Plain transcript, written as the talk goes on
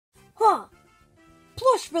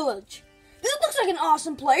Plush Village. This looks like an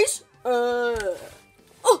awesome place.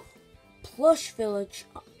 Oh, Plush Village.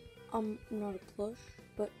 I'm not a plush,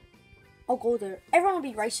 but I'll go there. Everyone will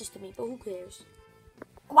be racist to me, but who cares?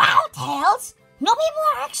 Wow, Tails! No people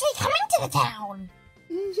are actually coming to the town.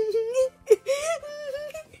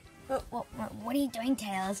 What are you doing,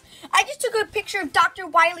 Tails? I just took a picture of Dr.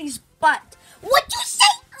 Wiley's butt. What'd you say?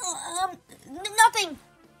 Nothing.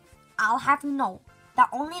 I'll have you know that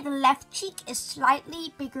only the left cheek is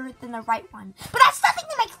slightly bigger than the right one. But that's nothing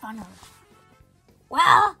to make fun of.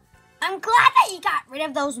 Well, I'm glad that you got rid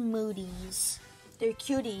of those moodies. They're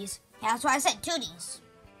cuties. Yeah, that's why I said cuties.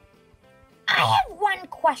 I have one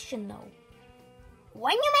question, though.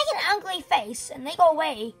 When you make an ugly face and they go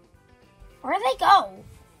away, where do they go?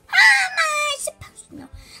 How am I supposed to know?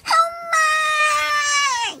 How am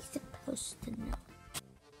I supposed to know?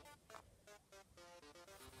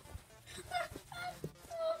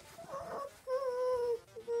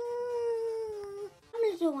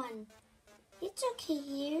 Little one, it's okay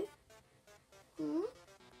here.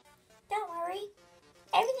 Don't worry,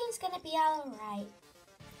 everything's gonna be alright.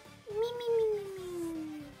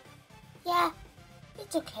 Me. Yeah,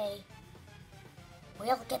 it's okay.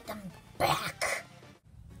 We'll get them back.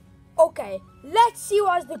 Okay, let's see who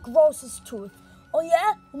has the grossest tooth. Oh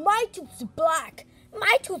yeah? My tooth's black.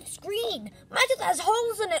 My tooth's green. My tooth has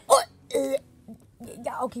holes in it.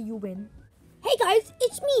 Yeah, okay, you win. Hey guys,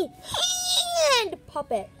 it's me, Hand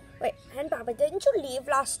Puppet. Wait, Hand Puppet, didn't you leave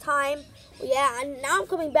last time? Well, yeah, and now I'm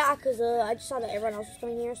coming back because I just saw that everyone else was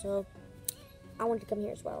coming here, so I wanted to come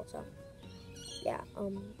here as well, so yeah,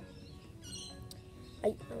 oh,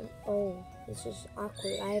 this is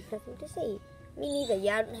awkward. I have nothing to say. Me neither.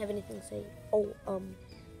 Yeah, I don't have anything to say. Oh,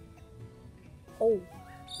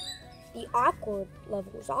 the awkward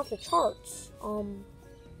level is off the charts.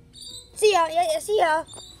 See ya. Yeah, see ya.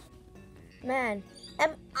 Man,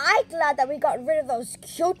 am I glad that we got rid of those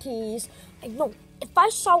cuties. I know. If I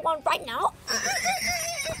saw one right now.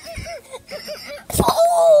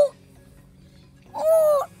 Oh,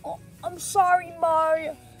 I'm sorry,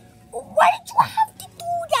 Mario. Why did you have to do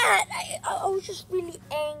that? I was just really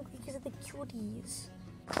angry because of the cuties.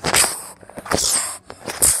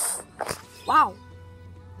 Wow.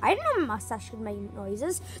 I didn't know my mustache could make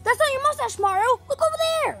noises. That's not your mustache, Mario. Look over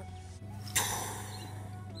there.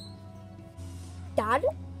 Dad,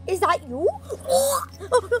 is that you?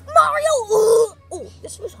 Mario! Oh,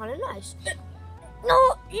 this was kind of nice.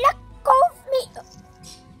 No, let go of me.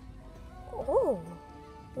 Oh.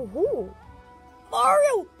 Ooh.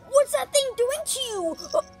 Mario, what's that thing doing to you?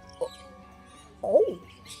 Oh.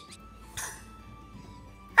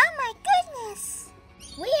 Oh my goodness.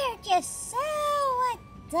 We're just so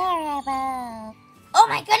adorable. Oh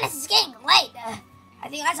my goodness, it's getting late. I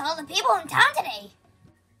think that's all the people in town today.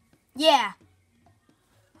 Yeah.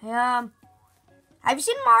 Have you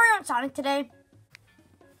seen Mario and Sonic today?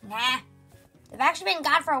 Nah. They've actually been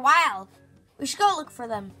gone for a while. We should go look for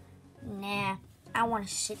them. Nah. I want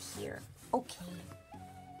to sit here. Okay.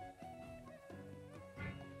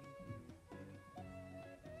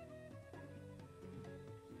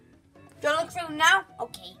 Do you want to look for them now?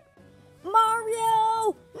 Okay.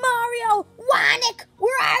 Mario! Wanik!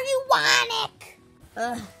 Where are you, Wanik? I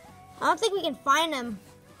don't think we can find them.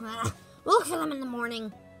 We'll look for them in the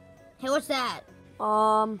morning. Hey, what's that?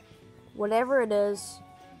 Whatever it is.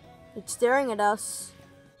 It's staring at us.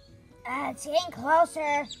 It's getting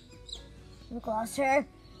closer. Closer.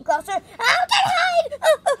 I'll get hide!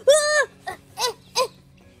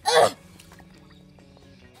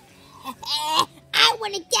 I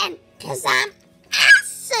win again, because I'm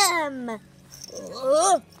awesome!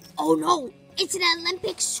 Oh no, it's an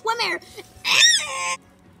Olympic swimmer!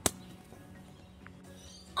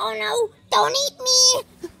 Oh no, don't eat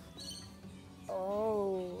me!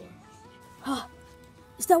 Oh.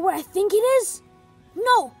 Is that what I think it is?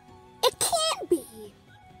 No, it can't be.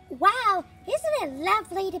 Wow, isn't it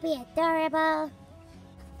lovely to be adorable?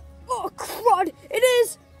 Oh, crud, it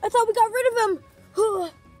is. I thought we got rid of him.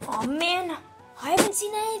 Oh, man, I haven't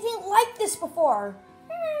seen anything like this before.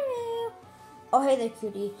 Oh, hey there,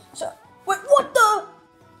 cutie. So, wait, what the?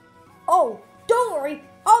 Oh, don't worry,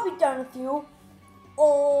 I'll be done with you.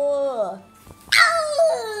 Oh.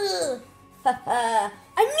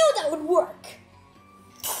 I knew that would work.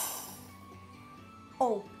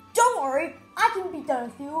 Oh, don't worry, I can be done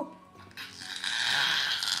with you.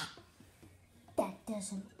 That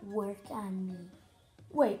doesn't work on me.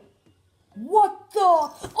 Wait, what the?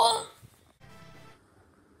 Oh.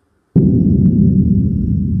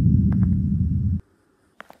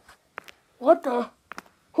 What the?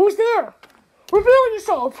 Who's there? Reveal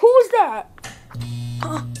yourself. Who is that?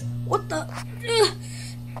 What the?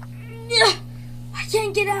 I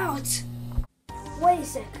can't get out. Wait a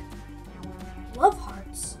sec. Love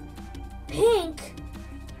hearts. Pink?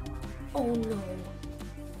 Oh no.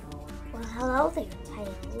 Well, hello there,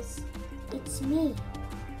 Tails. It's me.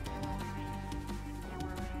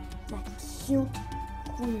 That cute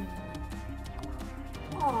queen.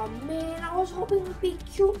 Oh man, I was hoping to be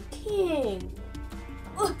cute king.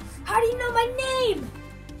 How do you know my name?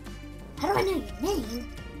 How do I know your name?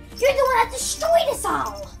 You're the one that destroyed us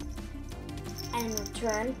all! And in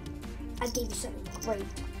return, I gave you something great.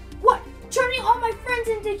 What? Turning all my friends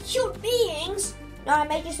into cute beings? No, I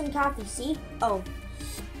made you some coffee, see? Oh.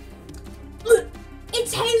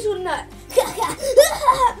 It's hazelnut!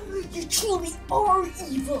 You truly are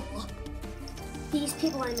evil! These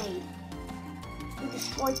people I made, you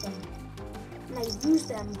destroyed them. And I used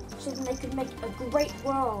them so that they could make a great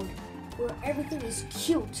world where everything is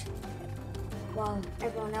cute. While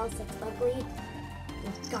everyone else that's ugly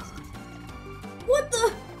is gone. What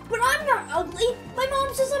the? But I'm not ugly! My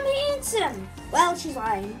mom says I'm handsome! Well, she's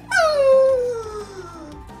lying.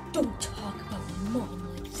 Don't talk about my mom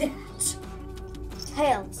like that.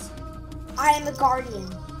 Tails, I am a guardian.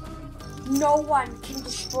 No one can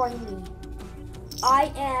destroy me.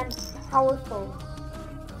 I am powerful.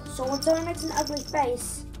 So when someone makes an ugly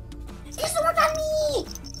face, it doesn't work on me!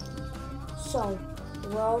 So, the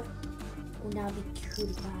world will now be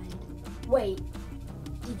cutified. Wait,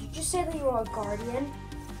 did you just say that you are a guardian?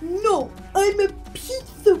 No, I'm a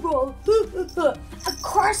pizza roll. Of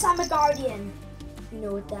course I'm a guardian. You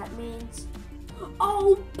know what that means?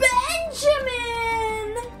 Oh,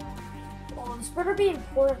 Benjamin! Oh, this better be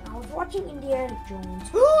important. I was watching Indiana Jones.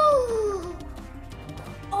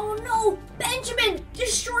 Oh no, Benjamin,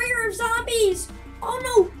 destroyer of zombies! Oh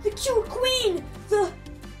no, the cute queen!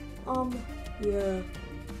 Yeah.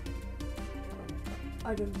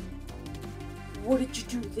 I don't know. What did you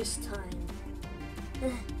do this time?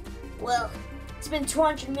 Well, it's been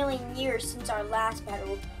 200 million years since our last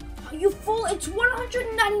battle. Are you fool? It's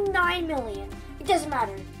 199 million. It doesn't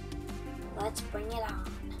matter. Let's bring it on.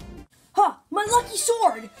 Huh, my lucky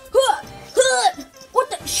sword! Huh, huh. What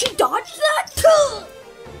the? She dodged that? Huh.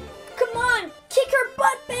 Come on, kick her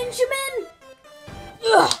butt, Benjamin!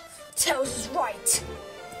 Ugh, Tails is right.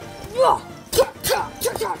 Ugh.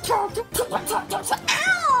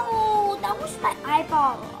 Ow! That was my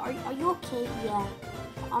eyeball. Are you okay? Yeah,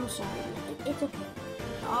 I'm sorry. It's okay.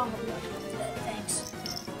 Oh, thanks.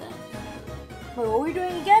 Wait, what were we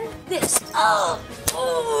doing again? This. Come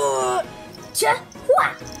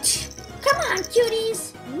on,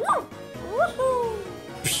 cuties. Woohoo!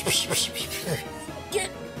 Get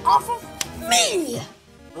off of me!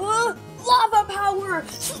 Lava power!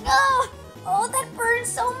 Oh, that burns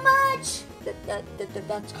so much.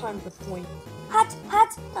 That's kind of the point. Hot!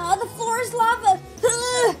 Oh, the floor is lava!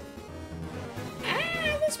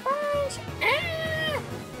 This burns.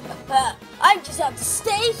 I just have to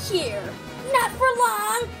stay here. Not for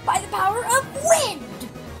long, by the power of wind!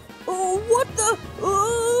 Oh, what the?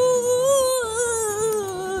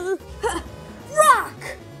 Rock!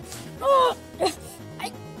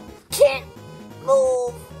 I can't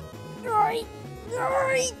move.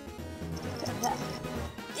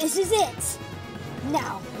 This is it.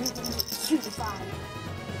 Now we can get cutified.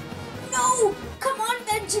 No! Come on,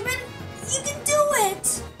 Benjamin! You can do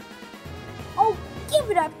it! Oh, give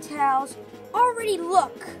it up, Tails. Already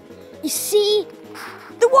look. You see?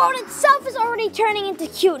 The world itself is already turning into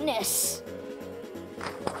cuteness.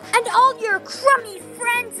 And all your crummy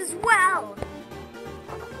friends as well.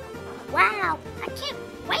 Wow, I can't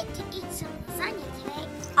wait to eat some lasagna today.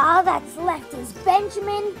 All that's left is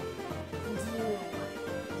Benjamin and you.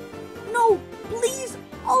 No, please,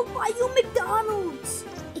 I'll buy you McDonald's.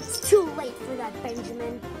 It's too late for that,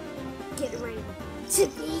 Benjamin. Get ready to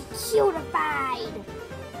be cutified.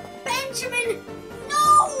 Benjamin,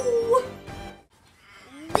 no!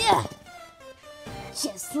 Yeah.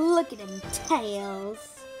 Just look at him,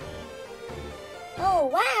 Tails. Oh,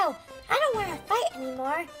 wow. I don't want to fight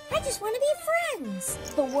anymore. I just want to be friends.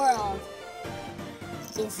 The world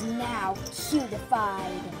is now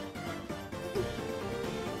cutified.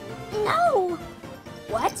 No.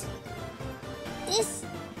 What? This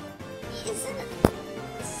isn't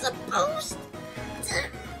supposed to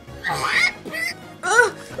happen.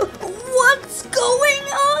 What's going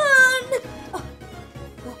on?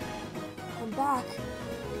 I'm back.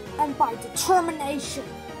 And by determination.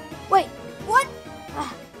 Wait, what?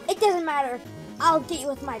 It doesn't matter. I'll get you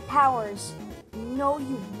with my powers. No,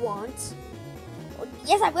 you won't.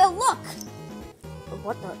 Yes, I will. Look.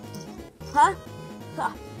 What the? Huh?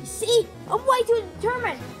 You see? I'm way too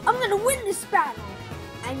determined. I'm gonna win this battle.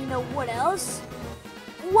 And you know what else?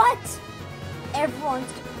 What? Everyone's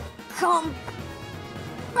come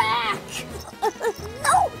back.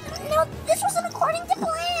 No, this wasn't according to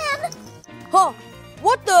plan. Huh?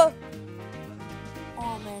 What the?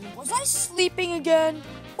 Oh man, was I sleeping again?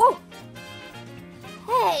 Oh!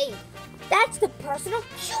 Hey, that's the person who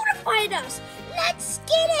cutified us. Let's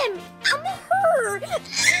get him. I'm hurt.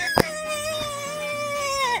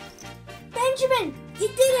 Benjamin, you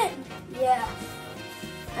did it. Yeah,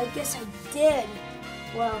 I guess I did.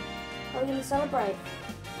 Well, how are we gonna celebrate?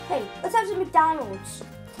 Hey, let's have some McDonald's.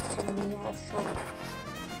 Yeah, sure.